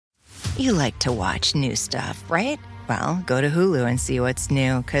You like to watch new stuff, right? Well, go to Hulu and see what's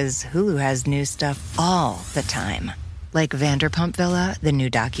new, because Hulu has new stuff all the time. Like Vanderpump Villa, the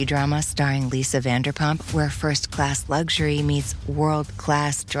new docudrama starring Lisa Vanderpump, where first-class luxury meets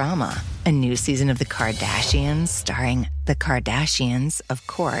world-class drama. A new season of The Kardashians starring The Kardashians, of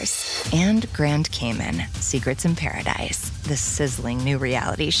course. And Grand Cayman, Secrets in Paradise, the sizzling new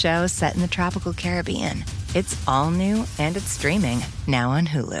reality show set in the tropical Caribbean. It's all new and it's streaming now on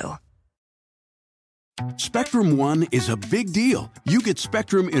Hulu. Spectrum One is a big deal. You get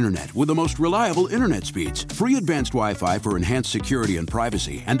Spectrum Internet with the most reliable internet speeds, free advanced Wi-Fi for enhanced security and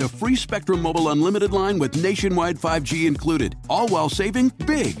privacy, and a free Spectrum Mobile Unlimited line with nationwide 5G included, all while saving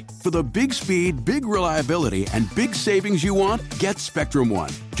big. For the big speed, big reliability, and big savings you want, get Spectrum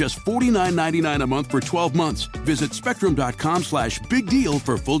One. Just $49.99 a month for 12 months. Visit spectrum.com/big deal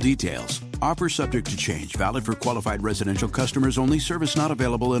for full details. Offer subject to change. Valid for qualified residential customers only. Service not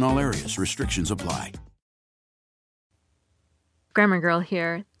available in all areas. Restrictions apply. Grammar Girl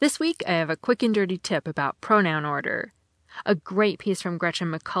here. This week I have a quick and dirty tip about pronoun order. A great piece from Gretchen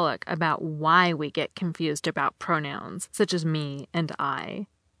McCulloch about why we get confused about pronouns, such as me and I.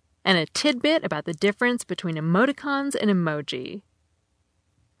 And a tidbit about the difference between emoticons and emoji.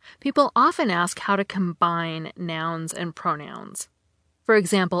 People often ask how to combine nouns and pronouns. For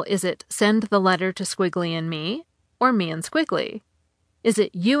example, is it send the letter to Squiggly and me, or me and Squiggly? Is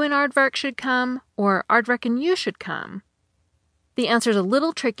it you and Aardvark should come, or Aardvark and you should come? The answer's a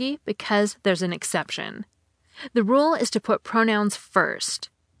little tricky because there's an exception. The rule is to put pronouns first,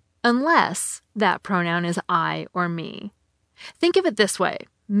 unless that pronoun is I or me. Think of it this way.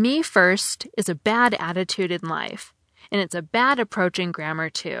 Me first is a bad attitude in life, and it's a bad approach in grammar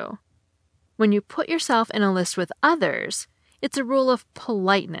too. When you put yourself in a list with others, it's a rule of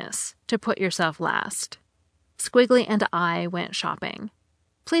politeness to put yourself last. Squiggly and I went shopping.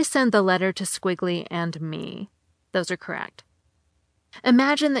 Please send the letter to Squiggly and me. Those are correct.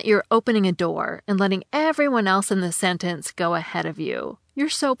 Imagine that you're opening a door and letting everyone else in the sentence go ahead of you. You're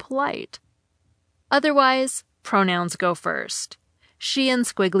so polite. Otherwise, pronouns go first. She and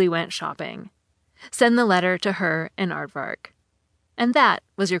Squiggly went shopping. Send the letter to her and Aardvark. And that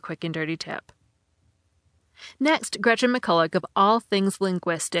was your quick and dirty tip. Next, Gretchen McCulloch of All Things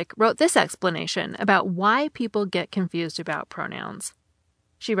Linguistic wrote this explanation about why people get confused about pronouns.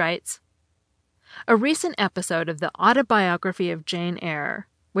 She writes, a recent episode of the Autobiography of Jane Eyre,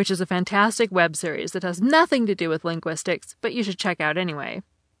 which is a fantastic web series that has nothing to do with linguistics, but you should check out anyway,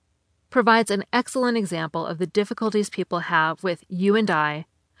 provides an excellent example of the difficulties people have with you and I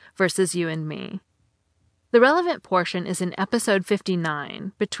versus you and me. The relevant portion is in episode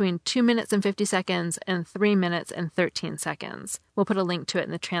 59, between 2 minutes and 50 seconds and 3 minutes and 13 seconds. We'll put a link to it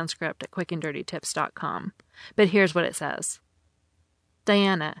in the transcript at quickanddirtytips.com. But here's what it says.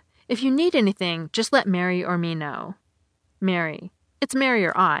 Diana, if you need anything, just let Mary or me know. Mary, it's Mary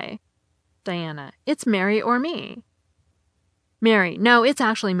or I. Diana, it's Mary or me. Mary, no, it's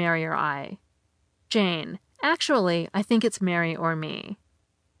actually Mary or I. Jane, actually, I think it's Mary or me.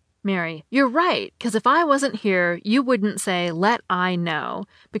 Mary, you're right, because if I wasn't here, you wouldn't say, let I know,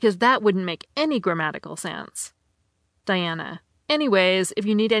 because that wouldn't make any grammatical sense. Diana, anyways, if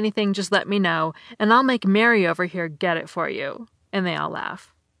you need anything, just let me know, and I'll make Mary over here get it for you. And they all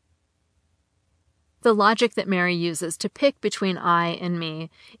laugh. The logic that Mary uses to pick between I and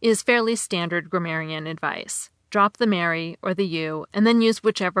me is fairly standard grammarian advice. Drop the Mary or the you, and then use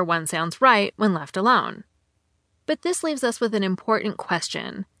whichever one sounds right when left alone. But this leaves us with an important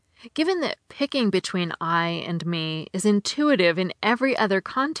question. Given that picking between I and me is intuitive in every other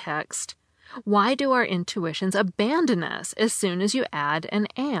context, why do our intuitions abandon us as soon as you add an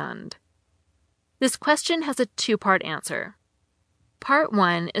and? This question has a two-part answer. Part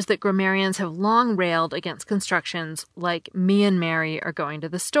one is that grammarians have long railed against constructions like me and Mary are going to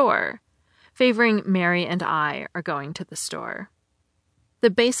the store, favoring Mary and I are going to the store. The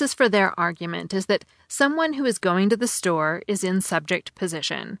basis for their argument is that someone who is going to the store is in subject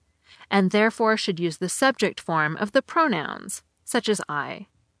position, and therefore should use the subject form of the pronouns, such as I,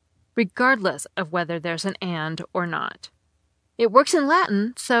 regardless of whether there's an and or not. It works in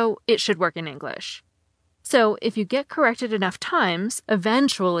Latin, so it should work in English. So if you get corrected enough times,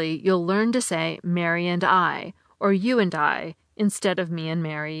 eventually you'll learn to say Mary and I, or you and I, instead of me and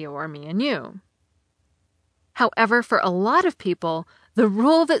Mary or me and you. However, for a lot of people, the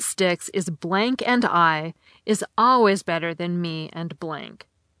rule that sticks is blank and I is always better than me and blank.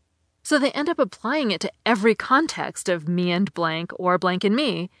 So they end up applying it to every context of me and blank or blank and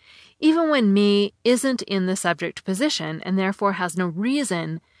me, even when me isn't in the subject position and therefore has no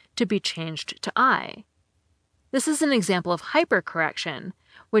reason to be changed to I. This is an example of hypercorrection,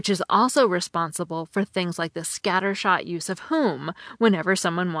 which is also responsible for things like the scattershot use of whom whenever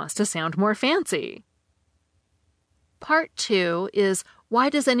someone wants to sound more fancy. Part 2 is, why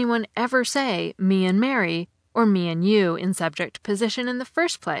does anyone ever say me and Mary or me and you in subject position in the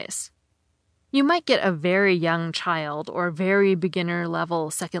first place? You might get a very young child or very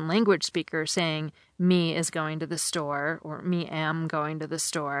beginner-level second language speaker saying me is going to the store or me am going to the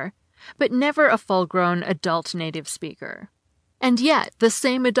store, but never a full-grown adult native speaker. And yet, the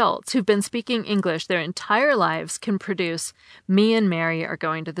same adults who've been speaking English their entire lives can produce me and Mary are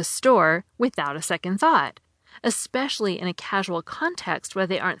going to the store without a second thought, especially in a casual context where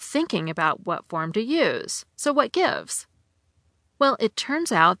they aren't thinking about what form to use. So what gives? Well, it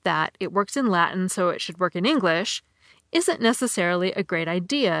turns out that it works in Latin, so it should work in English isn't necessarily a great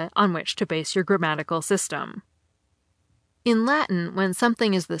idea on which to base your grammatical system. In Latin, when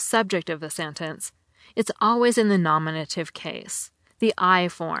something is the subject of the sentence, it's always in the nominative case, the I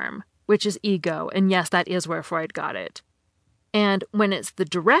form, which is ego, and yes, that is where Freud got it. And when it's the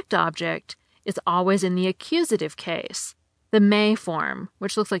direct object, it's always in the accusative case, the me form,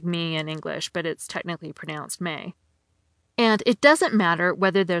 which looks like me in English, but it's technically pronounced may. And it doesn't matter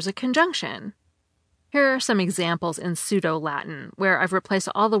whether there's a conjunction. Here are some examples in Pseudo-Latin, where I've replaced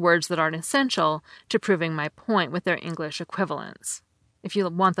all the words that aren't essential to proving my point with their English equivalents. If you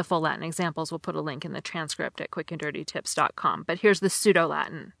want the full Latin examples, we'll put a link in the transcript at quickanddirtytips.com, but here's the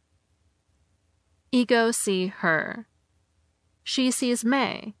Pseudo-Latin. Ego see her. She sees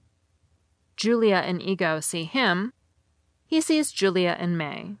May. Julia and Ego see him. He sees Julia and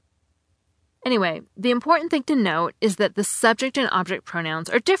May. Anyway, the important thing to note is that the subject and object pronouns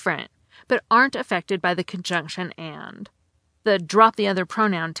are different, but aren't affected by the conjunction and. The drop the other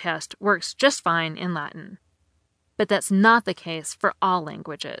pronoun test works just fine in Latin. But that's not the case for all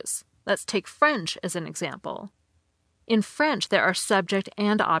languages. Let's take French as an example. In French, there are subject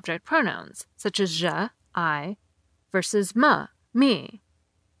and object pronouns, such as je, I, versus me, me.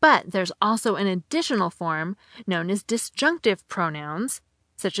 But there's also an additional form known as disjunctive pronouns,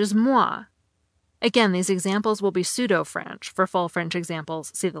 such as moi. Again, these examples will be pseudo-French. For full French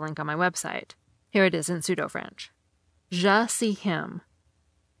examples, see the link on my website. Here it is in pseudo-French. Je see him.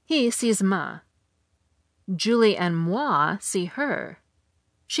 He sees me. Julie and moi see her.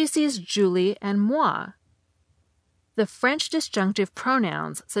 She sees Julie and moi. The French disjunctive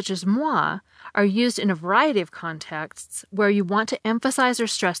pronouns, such as moi, are used in a variety of contexts where you want to emphasize or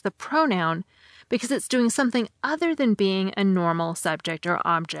stress the pronoun because it's doing something other than being a normal subject or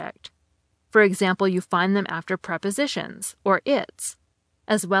object. For example, you find them after prepositions, or its,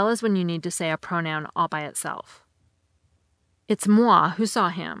 as well as when you need to say a pronoun all by itself. It's moi who saw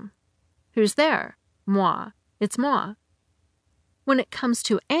him. Who's there? Moi. It's moi. When it comes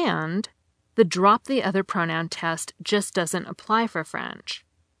to and, the drop the other pronoun test just doesn't apply for French.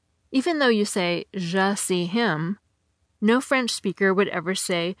 Even though you say je see him, no French speaker would ever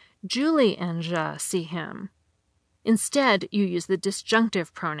say Julie and je see him. Instead, you use the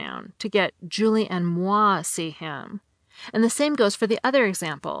disjunctive pronoun to get Julie and moi see him. And the same goes for the other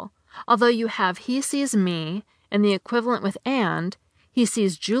example. Although you have he sees me and the equivalent with and, he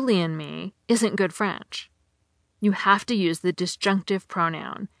sees Julie and me, isn't good French. You have to use the disjunctive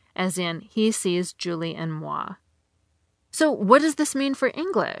pronoun, as in he sees Julie and moi. So what does this mean for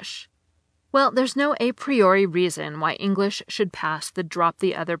English? Well, there's no a priori reason why English should pass the drop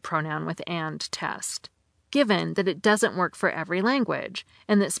the other pronoun with and test, given that it doesn't work for every language,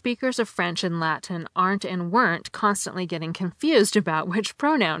 and that speakers of French and Latin aren't and weren't constantly getting confused about which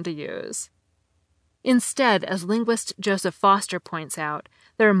pronoun to use. Instead, as linguist Joseph Foster points out,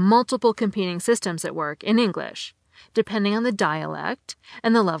 there are multiple competing systems at work in English, depending on the dialect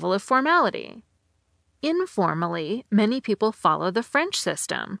and the level of formality. Informally, many people follow the French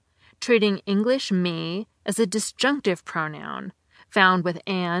system, treating English me as a disjunctive pronoun, found with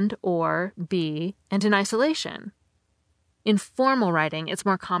and, or, be, and in isolation. In formal writing, it's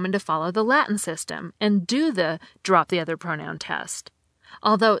more common to follow the Latin system and do the drop the other pronoun test.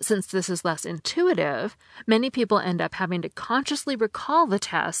 Although, since this is less intuitive, many people end up having to consciously recall the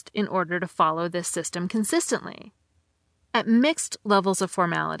test in order to follow this system consistently. At mixed levels of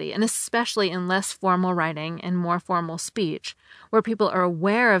formality, and especially in less formal writing and more formal speech, where people are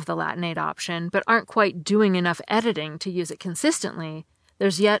aware of the Latinate option but aren't quite doing enough editing to use it consistently,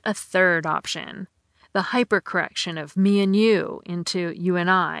 there's yet a third option, the hypercorrection of me and you into you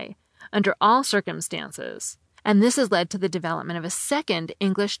and I, under all circumstances, and this has led to the development of a second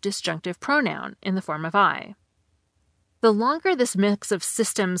English disjunctive pronoun in the form of I. The longer this mix of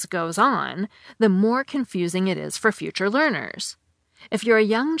systems goes on, the more confusing it is for future learners. If you're a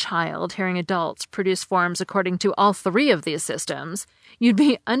young child hearing adults produce forms according to all three of these systems, you'd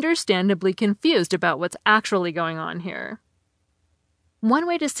be understandably confused about what's actually going on here. One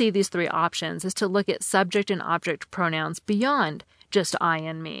way to see these three options is to look at subject and object pronouns beyond just I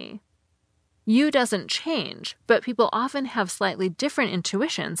and me. You doesn't change, but people often have slightly different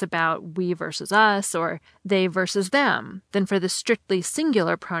intuitions about we versus us or they versus them than for the strictly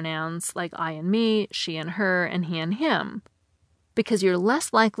singular pronouns like I and me, she and her, and he and him, because you're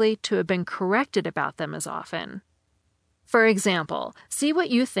less likely to have been corrected about them as often. For example, see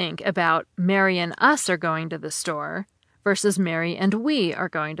what you think about Mary and us are going to the store versus Mary and we are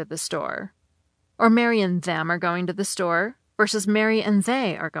going to the store, or Mary and them are going to the store versus Mary and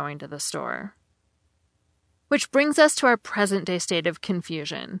they are going to the store. Which brings us to our present-day state of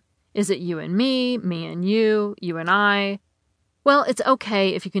confusion. Is it you and me and you and I? Well, it's okay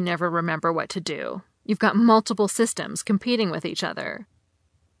if you can never remember what to do. You've got multiple systems competing with each other.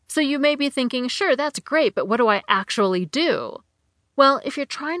 So you may be thinking, sure, that's great, but what do I actually do? Well, if you're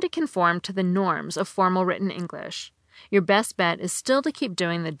trying to conform to the norms of formal written English, your best bet is still to keep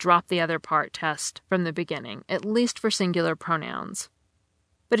doing the drop the other part test from the beginning, at least for singular pronouns.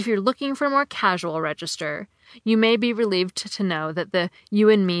 But if you're looking for a more casual register, you may be relieved to know that the you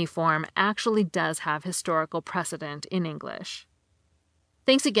and me form actually does have historical precedent in English.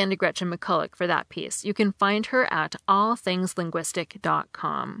 Thanks again to Gretchen McCulloch for that piece. You can find her at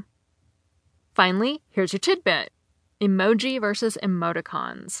allthingslinguistic.com. Finally, here's your tidbit. Emoji versus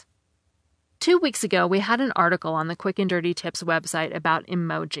emoticons. 2 weeks ago, we had an article on the Quick and Dirty Tips website about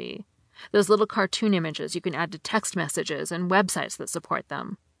emoji, those little cartoon images you can add to text messages and websites that support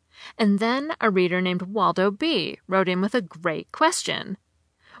them. And then a reader named Waldo B. wrote in with a great question.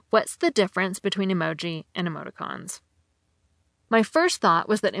 What's the difference between emoji and emoticons? My first thought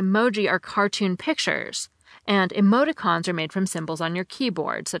was that emoji are cartoon pictures, and emoticons are made from symbols on your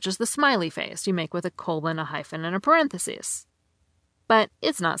keyboard, such as the smiley face you make with a colon, a hyphen, and a parenthesis. But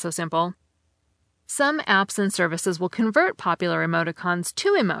it's not so simple. Some apps and services will convert popular emoticons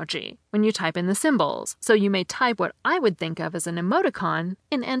to emoji when you type in the symbols, so you may type what I would think of as an emoticon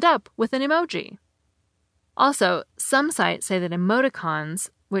and end up with an emoji. Also, some sites say that emoticons,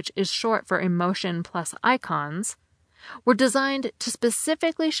 which is short for emotion plus icons, were designed to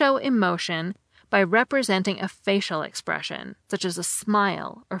specifically show emotion by representing a facial expression, such as a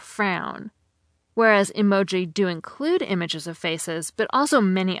smile or frown, whereas emoji do include images of faces, but also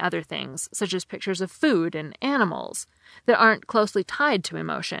many other things, such as pictures of food and animals, that aren't closely tied to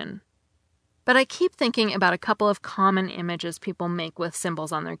emotion. But I keep thinking about a couple of common images people make with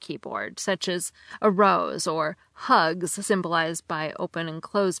symbols on their keyboard, such as a rose or hugs symbolized by open and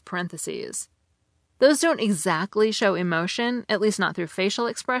closed parentheses. Those don't exactly show emotion, at least not through facial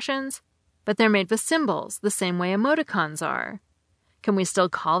expressions, but they're made with symbols the same way emoticons are. Can we still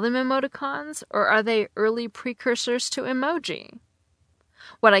call them emoticons, or are they early precursors to emoji?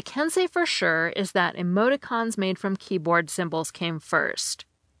 What I can say for sure is that emoticons made from keyboard symbols came first,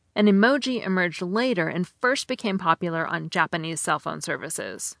 and emoji emerged later and first became popular on Japanese cell phone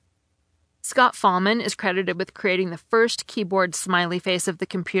services. Scott Fahlman is credited with creating the first keyboard smiley face of the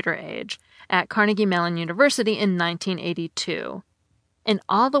computer age at Carnegie Mellon University in 1982. And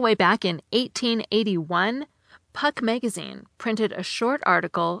all the way back in 1881, Puck Magazine printed a short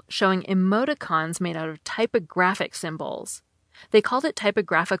article showing emoticons made out of typographic symbols. They called it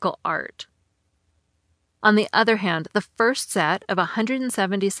typographical art. On the other hand, the first set of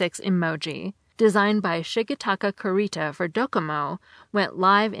 176 emoji, designed by Shigetaka Kurita for Docomo, went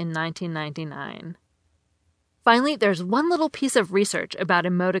live in 1999. Finally, there's one little piece of research about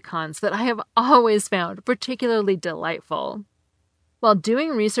emoticons that I have always found particularly delightful. While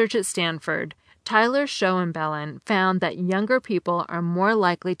doing research at Stanford, Tyler Schoenbellen found that younger people are more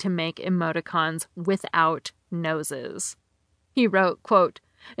likely to make emoticons without noses. He wrote, quote,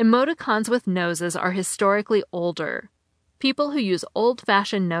 "Emoticons with noses are historically older. People who use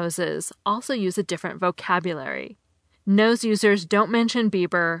old-fashioned noses also use a different vocabulary. Nose users don't mention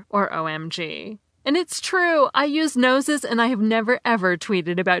Bieber or OMG. And it's true, I use noses and I have never ever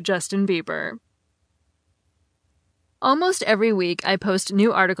tweeted about Justin Bieber." Almost every week, I post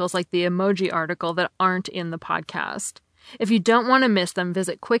new articles like the emoji article that aren't in the podcast. If you don't want to miss them,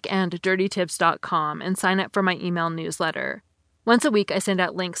 visit quickanddirtytips.com and sign up for my email newsletter. Once a week, I send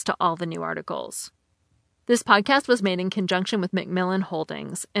out links to all the new articles. This podcast was made in conjunction with Macmillan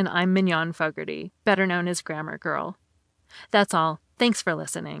Holdings, and I'm Mignon Fogarty, better known as Grammar Girl. That's all. Thanks for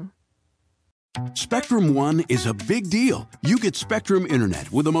listening. Spectrum One is a big deal. You get Spectrum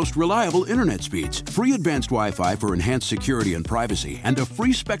Internet with the most reliable internet speeds, free advanced Wi-Fi for enhanced security and privacy, and a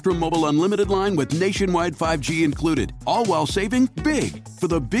free Spectrum Mobile Unlimited line with nationwide 5G included, all while saving big. For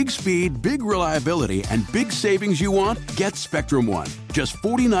the big speed, big reliability, and big savings you want, get Spectrum One. Just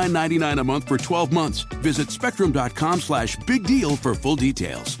 $49.99 a month for 12 months. Visit spectrum.com/big deal for full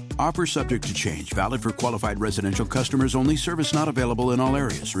details. Offer subject to change. Valid for qualified residential customers only. Service not available in all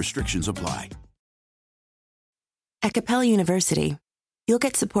areas. Restrictions apply. At Capella University, you'll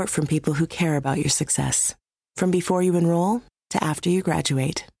get support from people who care about your success. From before you enroll to after you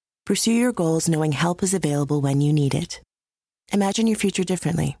graduate, pursue your goals knowing help is available when you need it. Imagine your future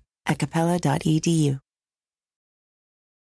differently at capella.edu.